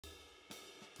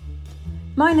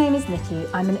My name is Nicki.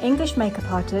 I'm an English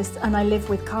makeup artist and I live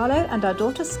with Carlo and our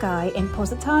daughter Sky in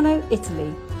Positano,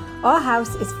 Italy. Our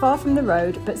house is far from the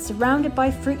road but surrounded by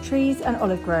fruit trees and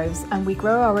olive groves, and we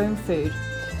grow our own food.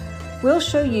 We'll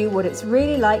show you what it's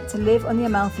really like to live on the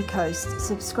Amalfi Coast.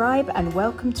 Subscribe and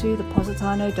welcome to the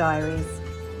Positano Diaries.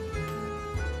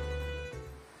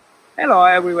 Hello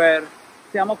everywhere,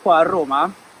 siamo qua a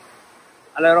Roma,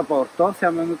 all'aeroporto,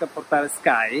 siamo venuti a portare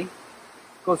Sky,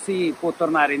 così può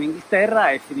tornare in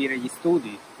Inghilterra e finire gli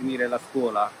studi, finire la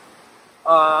scuola.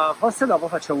 Forse dopo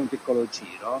facciamo un piccolo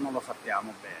giro, non lo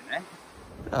sappiamo bene.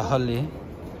 Holly,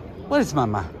 where is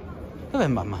mamma? Dov'è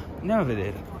mamma? Andiamo a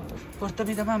vedere.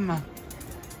 Portami da mamma.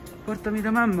 Portami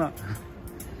da mamma.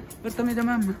 Portami da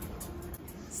mamma.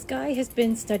 Sky has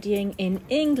been studying in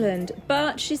England,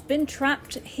 but she's been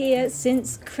trapped here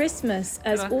since Christmas,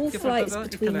 as all flights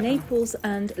between Naples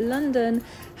and London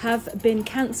have been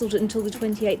cancelled until the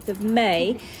 28th of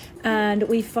May, and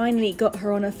we finally got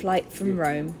her on a flight from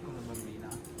Rome.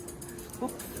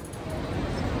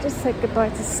 Just said goodbye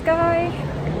to Sky.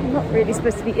 I'm not really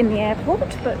supposed to be in the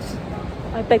airport, but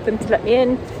I begged them to let me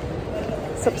in.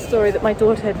 Sub-story that my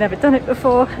daughter had never done it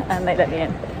before, and they let me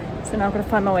in. So now I'm going to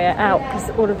find my way out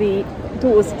because all of the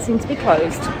doors seem to be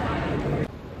closed.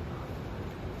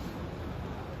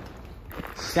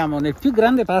 Siamo nel più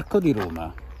grande parco di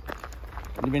Roma.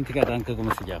 Ho dimenticato anche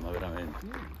come si chiama veramente.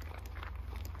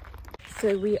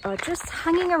 So we are just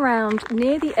hanging around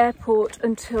near the airport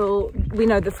until we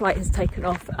know the flight has taken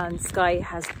off and Sky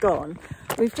has gone.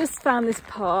 We've just found this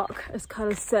park, as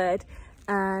Carlos said,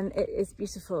 and it is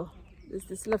beautiful. There's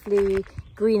this lovely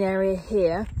green area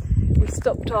here. We've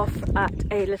stopped off at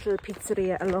a little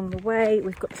pizzeria along the way.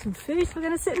 We've got some food, so we're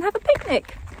going to sit and have a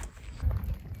picnic.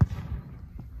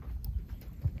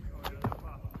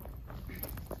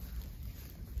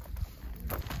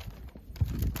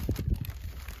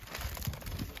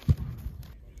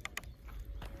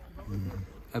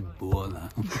 È buona.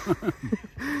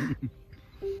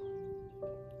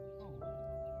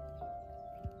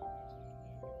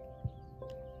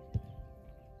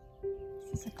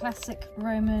 This is a classic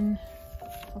Roman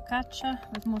focaccia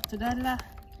with mozzarella.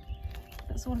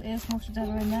 That's all it is,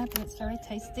 mozzarella in there, but it's very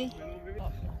tasty.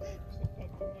 1,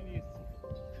 2,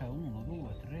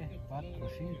 3, 4, 5,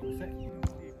 6.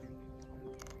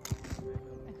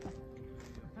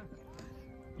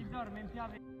 Chi dorme in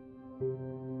piave?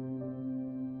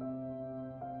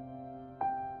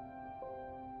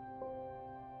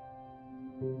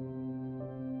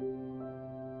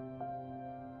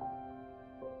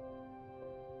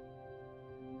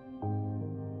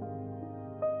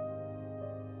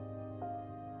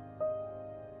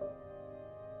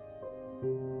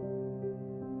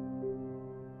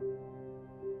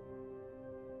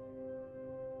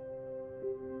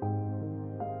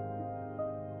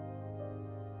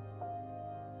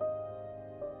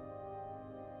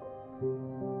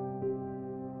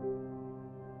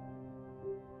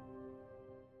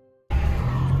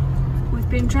 We've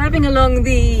been driving along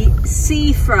the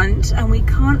seafront and we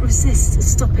can't resist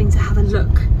stopping to have a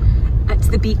look at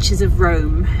the beaches of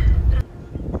Rome.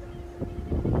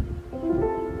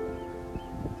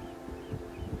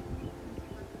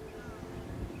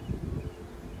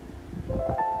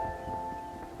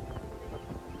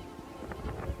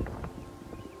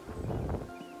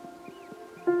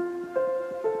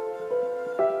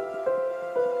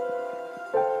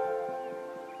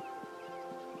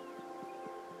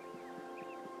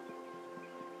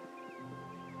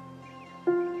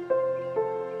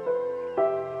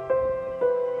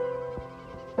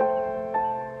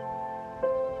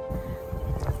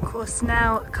 Of course,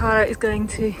 now Carlo is going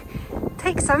to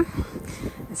take some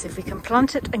and see if we can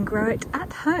plant it and grow it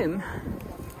at home.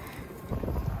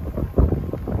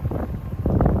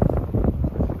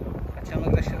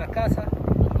 Facciamo crescere a casa?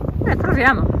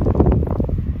 Proviamo.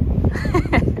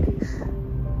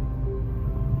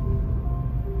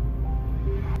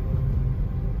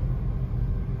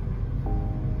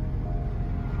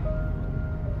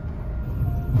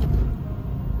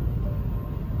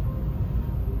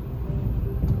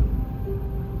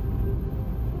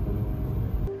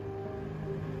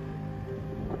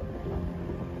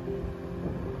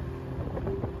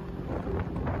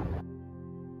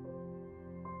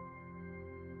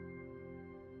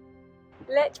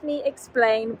 Let me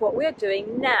explain what we're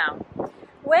doing now.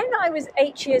 When I was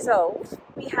 8 years old,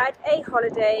 we had a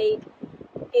holiday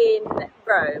in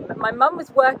Rome. My mum was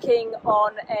working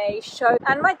on a show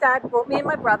and my dad brought me and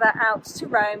my brother out to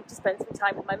Rome to spend some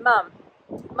time with my mum.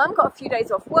 Mum got a few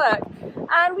days off work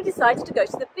and we decided to go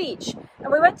to the beach.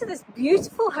 And we went to this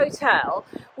beautiful hotel,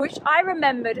 which I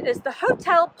remembered as the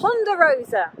Hotel Punta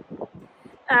Rossa.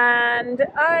 And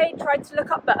I tried to look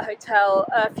up that hotel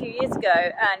a few years ago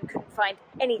and couldn't find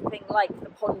anything like the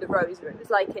Punta Rossa. It was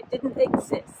like it didn't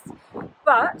exist.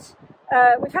 But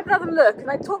we've had another look, and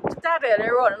I talked to Dad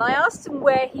earlier on, and I asked him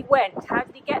where he went, how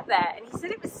did he get there, and he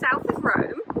said it was south of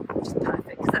Rome, which is perfect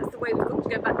because that's the way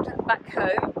we've got to go back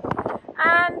home.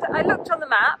 And I looked on the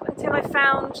map until I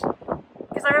found,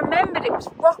 because I remembered it was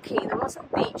rocky, there wasn't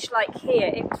a beach like here,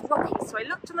 it was rocky, so I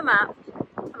looked on the map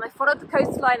and I followed the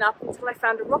coastline up until I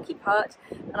found a rocky part,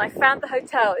 and I found the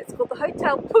hotel. It's called the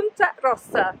Hotel Punta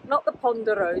Rossa, not the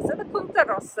Punta Rossa, the Punta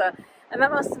Rossa, and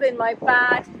that must have been my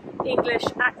bad English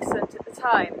accent at the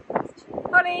time.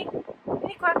 Holly,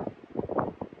 vieni qua.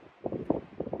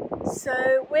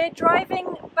 So we're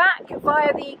driving back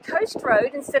via the coast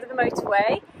road instead of the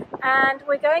motorway, and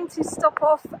we're going to stop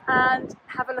off and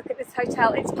have a look at this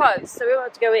hotel. It's closed, so we won't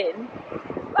have to go in,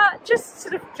 but just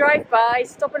sort of drive by,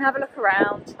 stop and have a look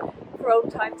around for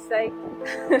old time's sake.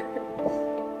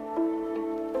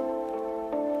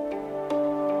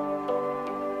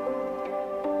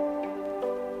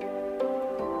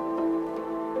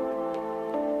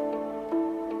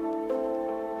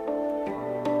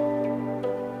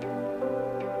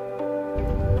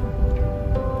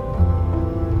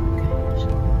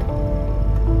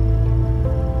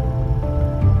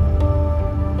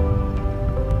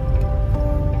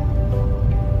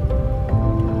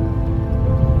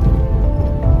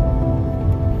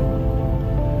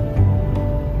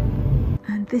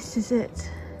 This is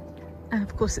it, and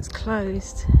of course it's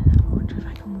closed. I wonder if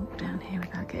I can walk down here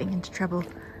without getting into trouble.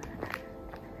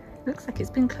 Looks like it's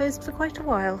been closed for quite a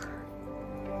while.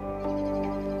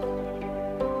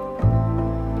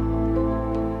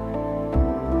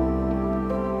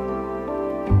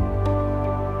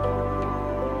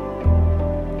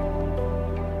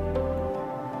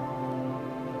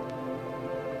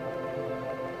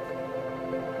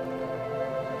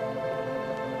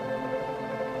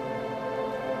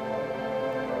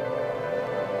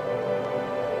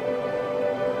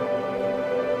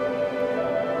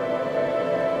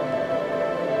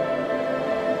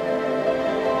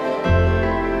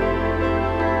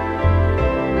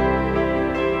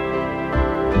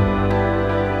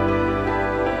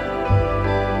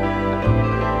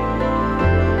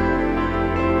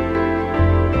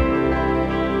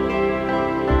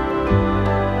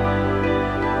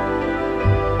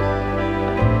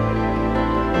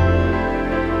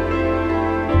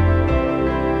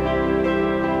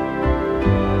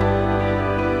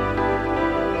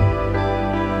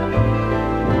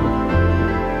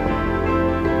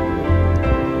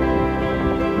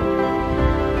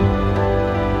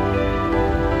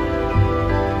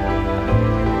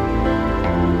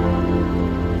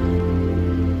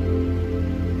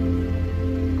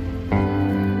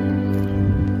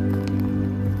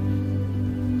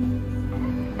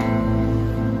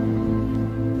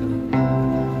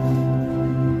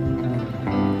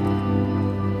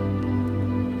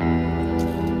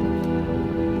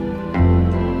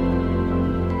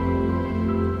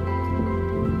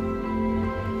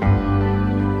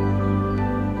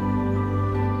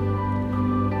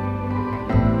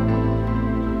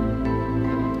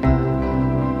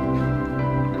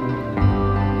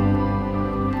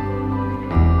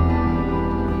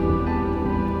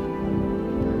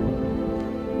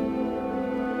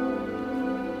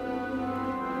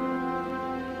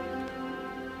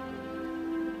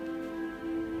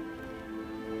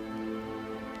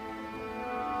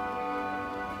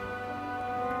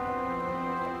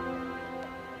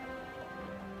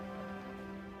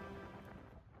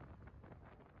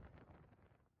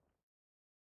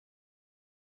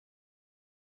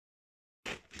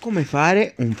 Come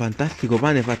fare un fantastico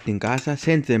pane fatto in casa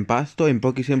senza impasto e in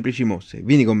poche semplici mosse.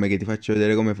 Vieni con me che ti faccio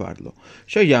vedere come farlo.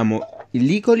 Sciogliamo il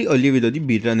licori o il lievito di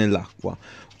birra nell'acqua.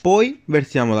 Poi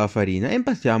versiamo la farina e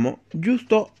impastiamo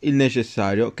giusto il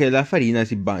necessario che la farina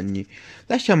si bagni.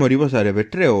 Lasciamo riposare per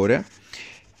 3 ore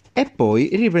e poi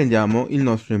riprendiamo il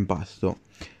nostro impasto.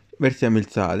 Versiamo il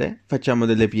sale, facciamo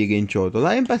delle pieghe in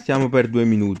ciotola e impastiamo per 2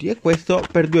 minuti e questo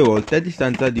per 2 volte a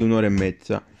distanza di 1 ora e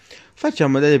mezza.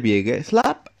 Facciamo delle pieghe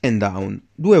slap and down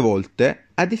 2 volte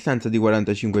a distanza di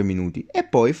 45 minuti e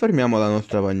poi formiamo la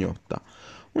nostra pagnotta.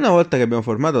 Una volta che abbiamo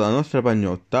formato la nostra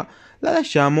pagnotta la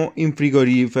lasciamo in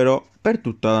frigorifero per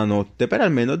tutta la notte per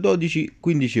almeno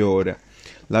 12-15 ore.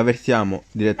 La versiamo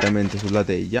direttamente sulla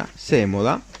teglia,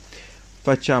 semola,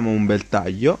 facciamo un bel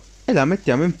taglio e la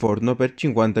mettiamo in forno per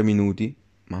 50 minuti.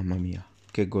 Mamma mia,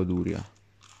 che goduria,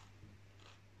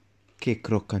 che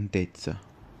croccantezza.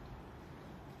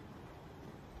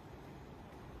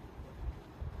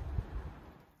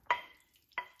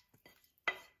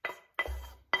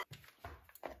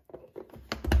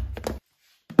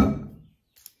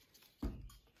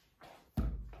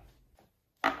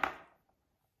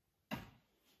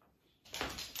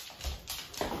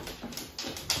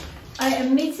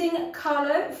 am meeting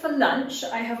Carlo for lunch.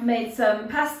 I have made some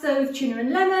pasta with tuna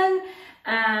and lemon,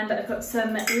 and I've got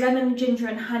some lemon, ginger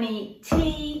and honey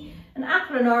tea, an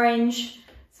apple and orange,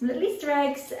 some little Easter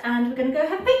eggs, and we're going to go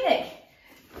have a picnic.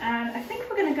 And I think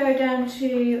we're going to go down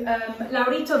to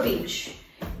Laurito Beach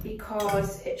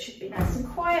because it should be nice and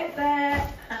quiet there,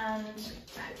 and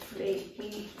hopefully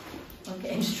we won't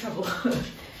get into trouble.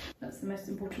 That's the most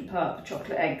important part, the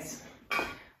chocolate eggs.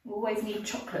 We always need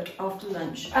chocolate after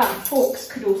lunch.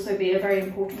 Forks could also be a very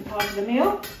important part of the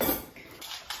meal.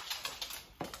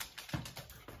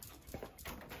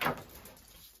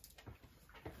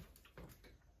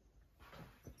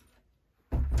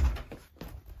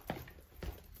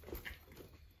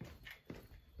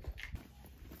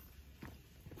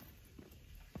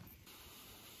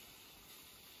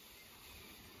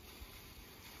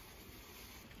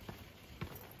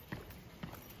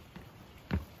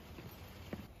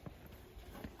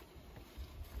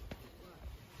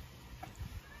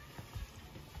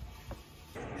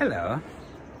 Hello.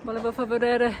 Volevo far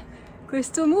vedere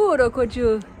questo muro qua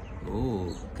giù.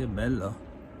 Oh, che bello.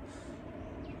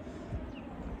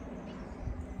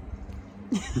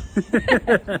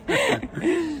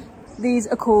 These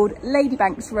are called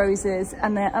Ladybanks roses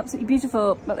and they're absolutely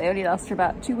beautiful, but they only last for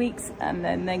about 2 weeks and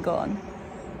then they're gone.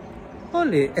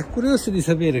 Olli, è curioso di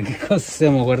sapere che cosa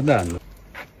stiamo guardando.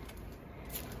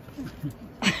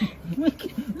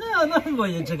 No, non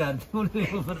voglio giocare,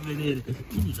 volevo far vedere.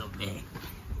 Vieni con me.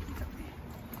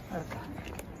 Guarda,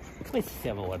 questo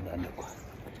stiamo guardando qua.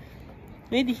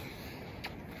 Vedi?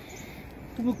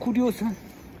 Sono curioso.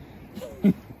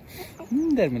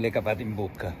 Non darmi le capate in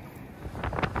bocca.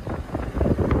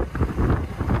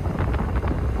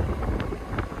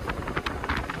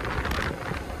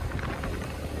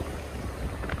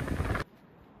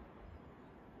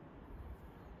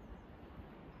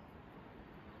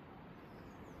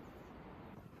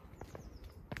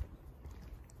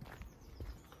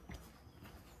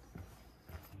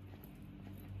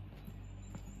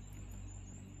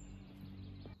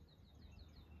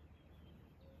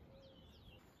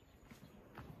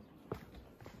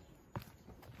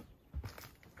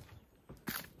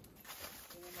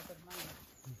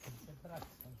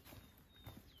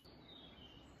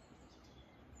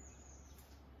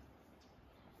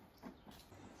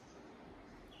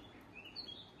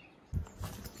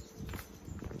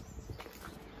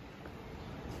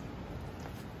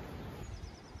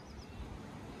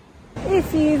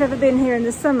 If you've ever been here in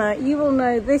the summer, you will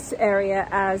know this area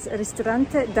as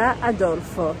Ristorante da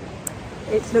Adolfo.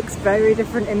 It looks very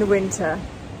different in the winter.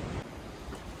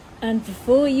 And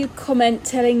before you comment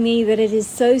telling me that it is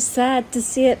so sad to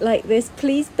see it like this,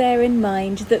 please bear in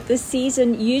mind that the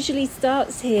season usually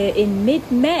starts here in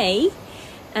mid-May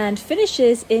and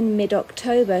finishes in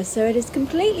mid-October, so it is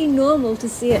completely normal to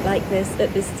see it like this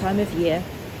at this time of year.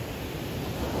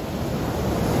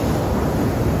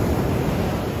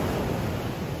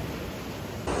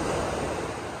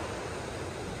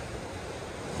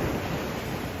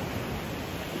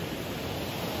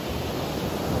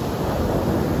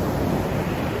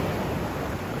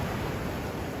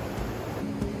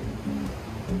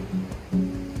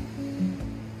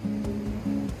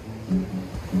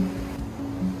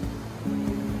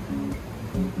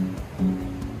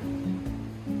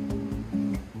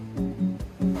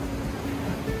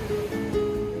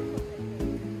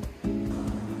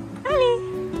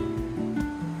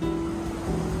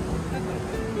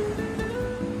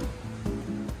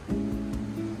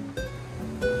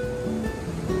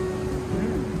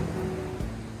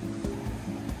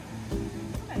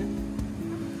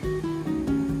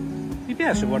 Mi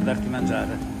piace guardarti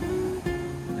mangiare.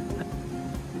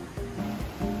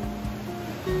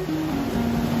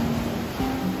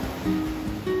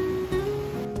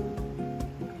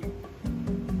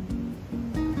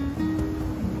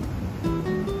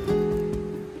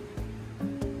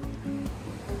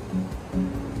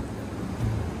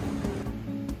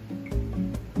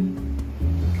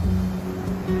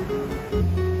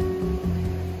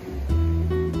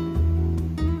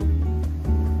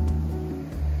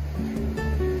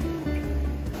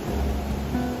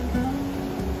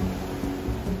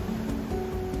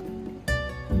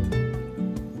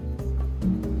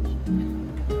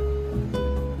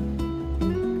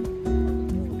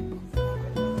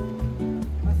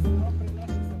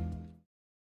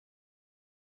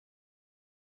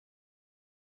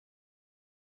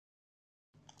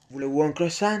 Volevo un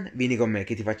croissant? Vieni con me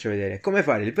che ti faccio vedere come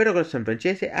fare il vero croissant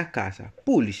francese a casa.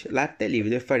 Pulisci latte,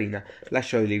 lievito e farina,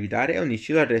 lascialo lievitare e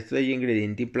uniscilo al resto degli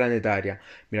ingredienti in planetaria.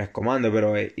 Mi raccomando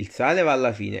però il sale va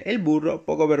alla fine e il burro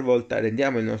poco per volta,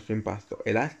 rendiamo il nostro impasto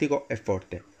elastico e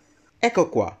forte. Ecco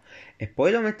qua. E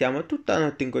poi lo mettiamo tutta la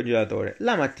notte in congelatore.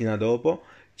 La mattina dopo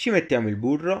ci mettiamo il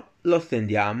burro, lo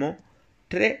stendiamo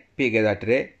 3 pieghe da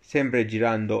 3, sempre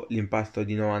girando l'impasto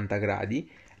di 90 gradi,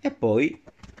 e poi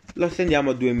lo stendiamo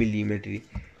a 2 mm.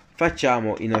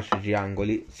 Facciamo i nostri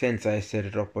triangoli senza essere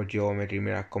troppo geometri,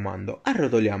 mi raccomando.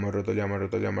 Arrotoliamo, arrotoliamo,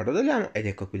 arrotoliamo, arrotoliamo, ed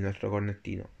ecco qui il nostro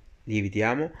cornettino.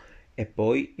 Lievitiamo e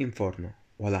poi in forno.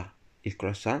 Voilà, il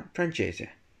croissant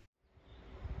francese.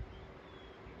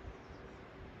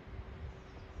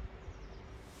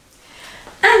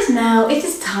 And now it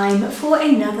is time for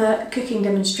another cooking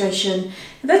demonstration.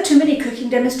 There are too many cooking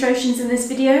demonstrations in this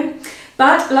video,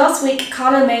 but last week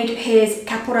Carlo made his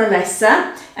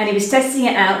Caporalessa and he was testing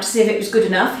it out to see if it was good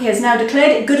enough. He has now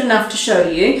declared it good enough to show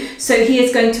you, so he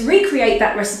is going to recreate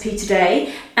that recipe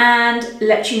today and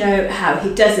let you know how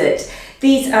he does it.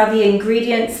 These are the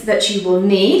ingredients that you will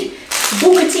need.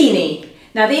 Bucatini.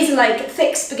 Now these are like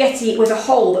thick spaghetti with a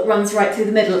hole that runs right through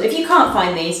the middle. If you can't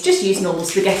find these, just use normal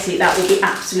spaghetti, that will be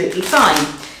absolutely fine.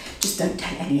 Just don't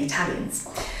tell any Italians.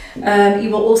 You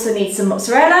will also need some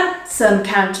mozzarella, some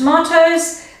canned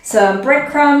tomatoes, some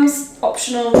breadcrumbs,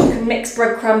 optional, you can mix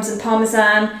breadcrumbs and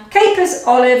parmesan, capers,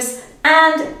 olives,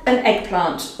 and an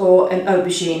eggplant or an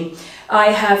aubergine.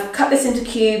 I have cut this into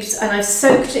cubes and I've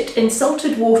soaked it in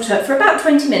salted water for about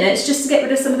 20 minutes just to get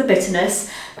rid of some of the bitterness,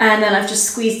 and then I've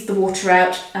just squeezed the water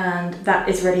out and that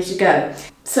is ready to go.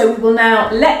 So we will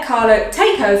now let Carlo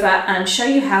take over and show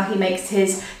you how he makes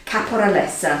his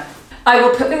Caporalessa. I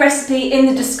will put the recipe in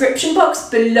the description box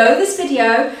below this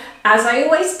video, as I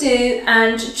always do,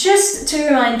 and just to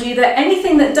remind you that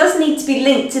anything that does need to be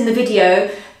linked in the video,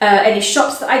 any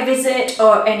shops that I visit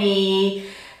or any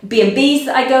B&Bs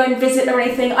that I go and visit or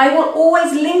anything, I will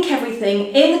always link everything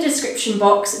in the description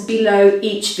box below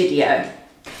each video.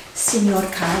 Signor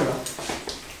Carlo.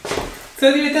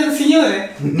 Stai diventando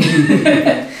signore?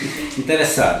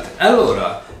 Interessante.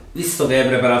 Allora, visto che hai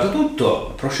preparato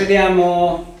tutto,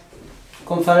 procediamo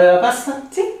con fare la pasta?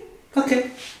 Sì. Ok.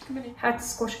 How to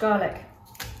squash garlic.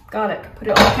 Garlic, put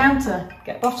it on the counter,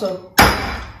 get a bottle,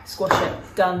 squash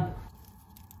it, done.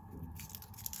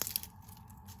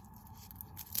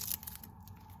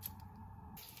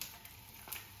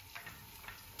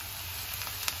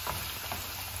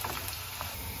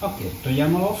 Ok,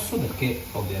 togliamo l'osso perché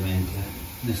ovviamente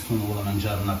nessuno vuole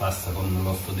mangiare una pasta con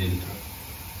l'osso dentro.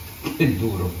 È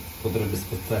duro, potrebbe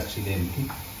spezzarci i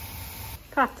denti.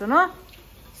 Fatto, no?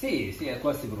 Sì, è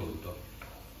quasi pronto.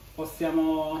 Puoi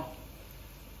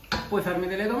farmi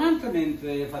delle domande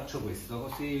mentre faccio questo,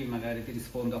 così magari ti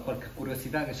rispondo a qualche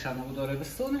curiosità che ci hanno avuto le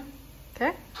persone.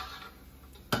 Ok.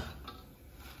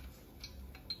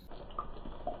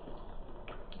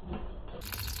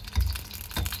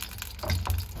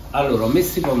 Allora, ho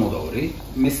messo i pomodori,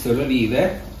 ho messo le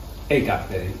olive e i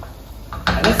capperi.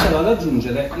 Adesso vado ad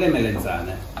aggiungere le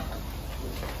melenzane.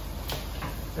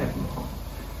 Ecco.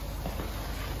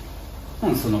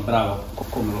 Non sono bravo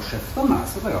come lo chef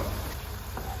Tommaso, però.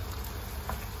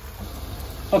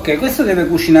 Ok, questo deve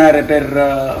cucinare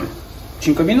per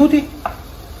 5 minuti,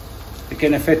 perché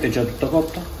in effetti è già tutto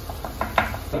cotto.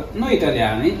 Noi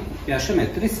italiani piace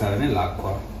mettere il sale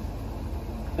nell'acqua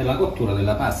per la cottura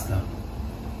della pasta.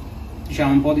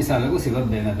 Diciamo un po' di sale così va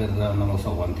bene per non lo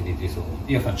so quanti litri sono.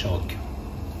 Io faccio occhio.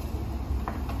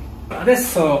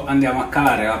 Adesso andiamo a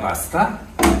calare la pasta.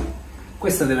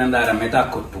 Questa deve andare a metà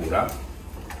cottura,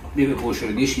 deve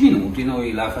cuocere 10 minuti,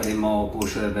 noi la faremo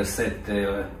cuocere per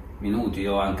 7 minuti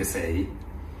o anche 6,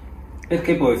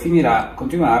 perché poi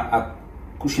continuerà a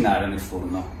cucinare nel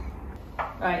forno.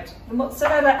 Right, the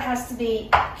mozzarella has to be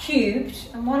cubed,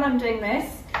 and while I'm doing this,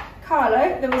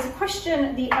 Carlo, there was a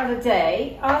question the other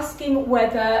day asking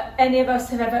whether any of us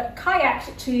have ever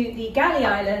kayaked to the Galli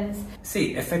Islands.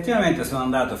 Sì, effettivamente sono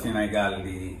andato fino ai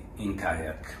Galli in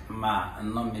kayak, ma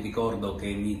non mi ricordo che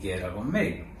Nicki era con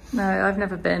me. No, I've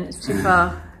never been, it's too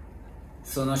far.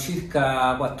 Sono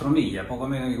circa 4 miglia, poco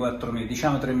meno di 4 miglia,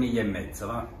 diciamo 3 miglia e mezzo,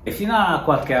 va? E fino a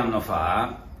qualche anno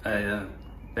fa,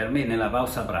 per me nella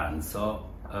pausa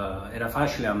pranzo, era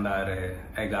facile andare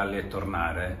ai Galli e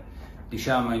tornare,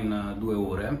 diciamo in 2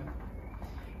 ore,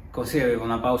 così avevo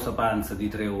una pausa pranzo di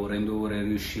 3 ore, in 2 ore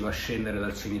riuscivo a scendere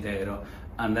dal cimitero,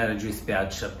 andare giù in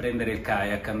spiaggia, prendere il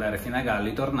kayak, andare fino ai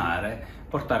Galli, tornare,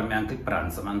 portarmi anche il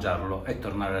pranzo, mangiarlo e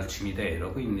tornare al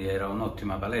cimitero, quindi era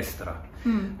un'ottima palestra,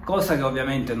 cosa che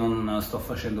ovviamente non sto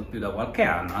facendo più da qualche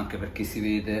anno, anche perché si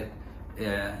vede,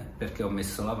 perché ho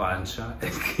messo la pancia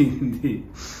e quindi...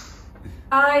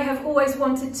 I have always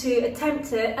wanted to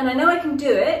attempt it, and I know I can do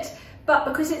it, but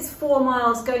because it's 4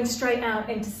 miles going straight out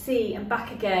into sea and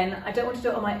back again, I don't want to do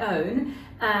it on my own,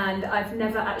 and I've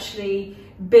never actually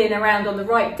been around on the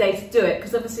right day to do it,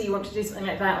 because obviously you want to do something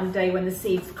like that on a day when the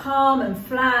sea's calm and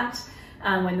flat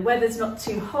and when the weather's not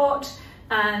too hot,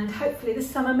 and hopefully this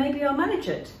summer maybe I'll manage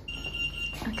it.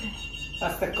 Okay.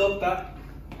 Pasta è cotta.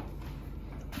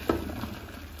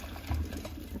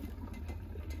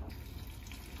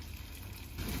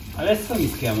 Adesso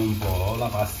mischiamo un po' la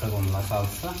pasta con la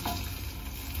salsa,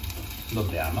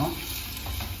 dobbiamo.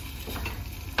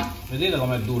 Vedete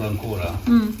com'è dura ancora?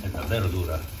 È davvero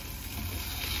dura.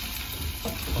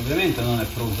 Ovviamente non è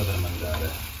pronta per mangiare.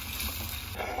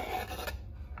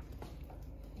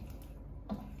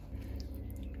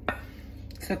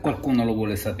 Se qualcuno lo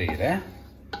vuole sapere,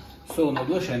 sono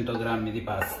 200 grammi di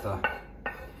pasta.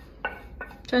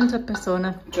 100 a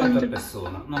persona. 100 a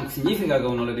persona. Non significa che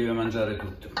uno le deve mangiare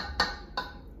tutte.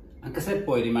 Anche se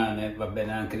poi rimane, va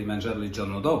bene anche di mangiarle il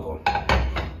giorno dopo.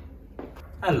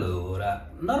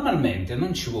 Allora, normalmente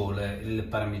non ci vuole il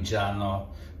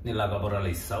parmigiano nella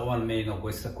caporalessa, o almeno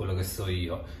questo è quello che so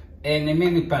io, e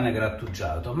nemmeno il pane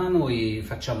grattugiato, ma noi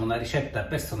facciamo una ricetta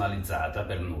personalizzata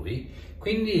per noi,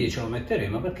 quindi ce lo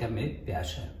metteremo perché a me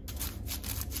piace.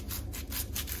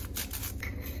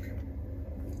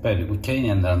 Poi i cucchiaini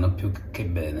andranno più che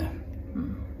bene.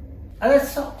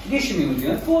 Adesso 10 minuti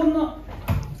nel forno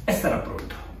e sarà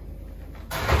pronto.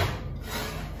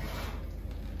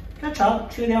 Ciao ciao,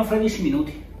 ci vediamo fra 10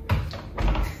 minuti.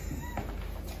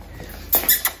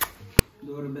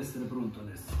 Dovrebbe essere pronto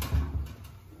adesso.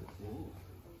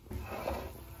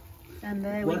 And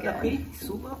there we Guarda go. qui, il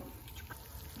sugo.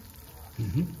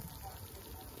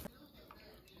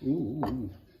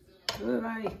 Dove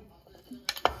vai?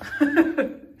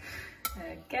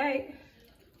 Ok.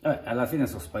 Alla fine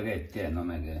sono spaghetti,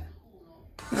 non è che...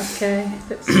 Ok,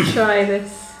 let's try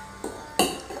this.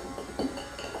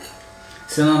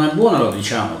 Se non è buono lo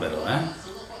diciamo però,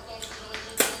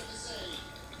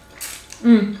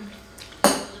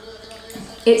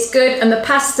 It's good, and the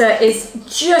pasta is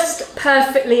just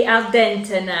perfectly al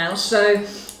dente now, so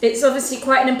it's obviously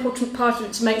quite an important part of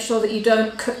it to make sure that you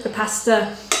don't cook the pasta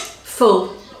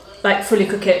full, like fully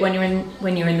cook it when you're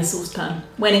in the saucepan,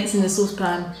 when it's in the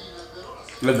saucepan.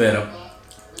 È vero,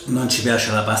 non ci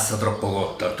piace la pasta troppo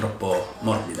cotta, troppo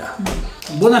morbida.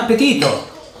 Buon appetito!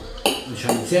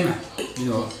 Diciamo insieme? Di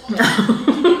nuovo.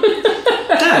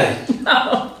 Dai!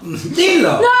 No!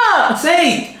 Dillo! No!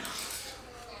 Sei!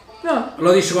 No.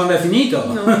 Lo dici quando è finito?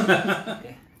 No.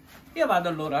 Io vado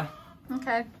allora.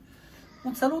 Ok.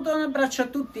 Un saluto e un abbraccio a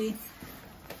tutti.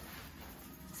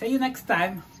 See you next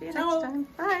time. See you Ciao. next time.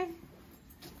 Bye.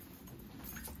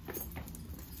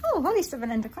 Oh, Holly sta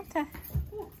venendo con te.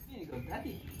 Vieni con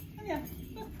Daddy. Andiamo.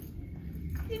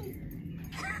 Vieni.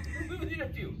 Non vuoi venire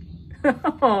più.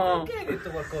 Oh. Perché hai detto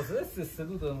qualcosa? Adesso è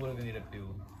seduto e non vuole venire più.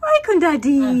 Vai con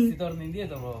Daddy. Anzi, torna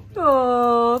indietro proprio.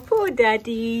 Oh, poor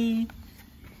Daddy.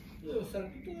 Io devo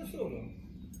stare tutto da solo.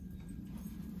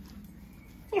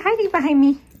 You're hiding behind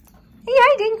me. Are you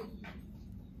hiding?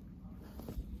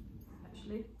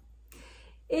 Actually,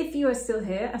 if you are still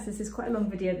here, as this is quite a long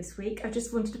video this week, I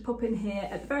just wanted to pop in here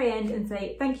at the very end and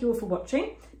say thank you all for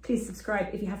watching. Please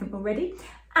subscribe if you haven't already.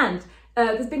 And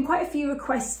there's been quite a few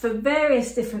requests for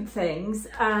various different things,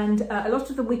 and a lot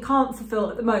of them we can't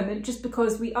fulfill at the moment just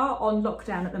because we are on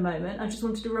lockdown at the moment. I just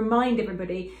wanted to remind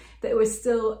everybody that we're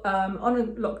still on a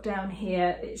lockdown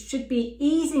here. It should be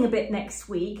easing a bit next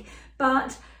week,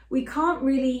 but we can't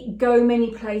really go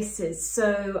many places.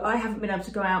 So I haven't been able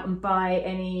to go out and buy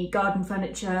any garden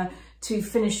furniture to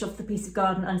finish off the piece of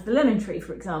garden under the lemon tree,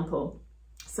 for example.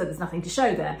 So there's nothing to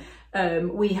show there.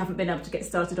 We haven't been able to get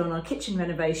started on our kitchen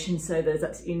renovation, so there's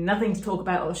absolutely nothing to talk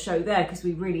about or show there because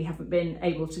we really haven't been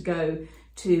able to go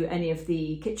to any of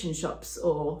the kitchen shops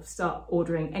or start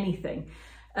ordering anything.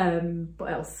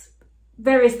 What else?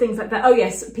 Various things like that. Oh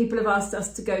yes, people have asked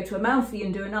us to go to Amalfi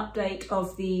and do an update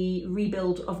of the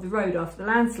rebuild of the road after the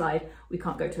landslide. We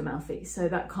can't go to Amalfi, so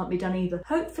that can't be done either.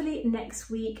 Hopefully next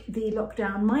week the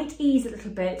lockdown might ease a little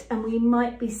bit and we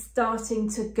might be starting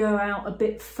to go out a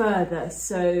bit further,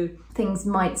 so things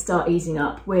might start easing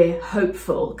up. We're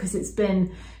hopeful because it's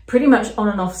been pretty much on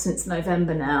and off since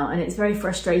November now, and it's very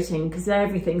frustrating because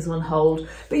everything's on hold.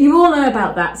 But you all know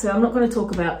about that, so I'm not going to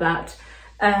talk about that.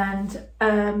 And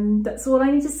that's all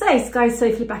I need to say. Sky's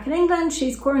safely back in England.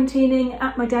 She's quarantining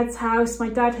at my dad's house. My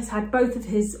dad has had both of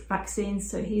his vaccines,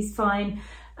 so he's fine.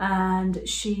 And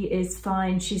she is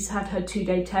fine. She's had her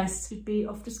 2-day test. Should be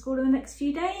off to school in the next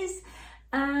few days.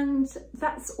 And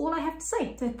that's all I have to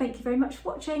say. So thank you very much for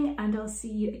watching, and I'll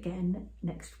see you again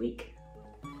next week.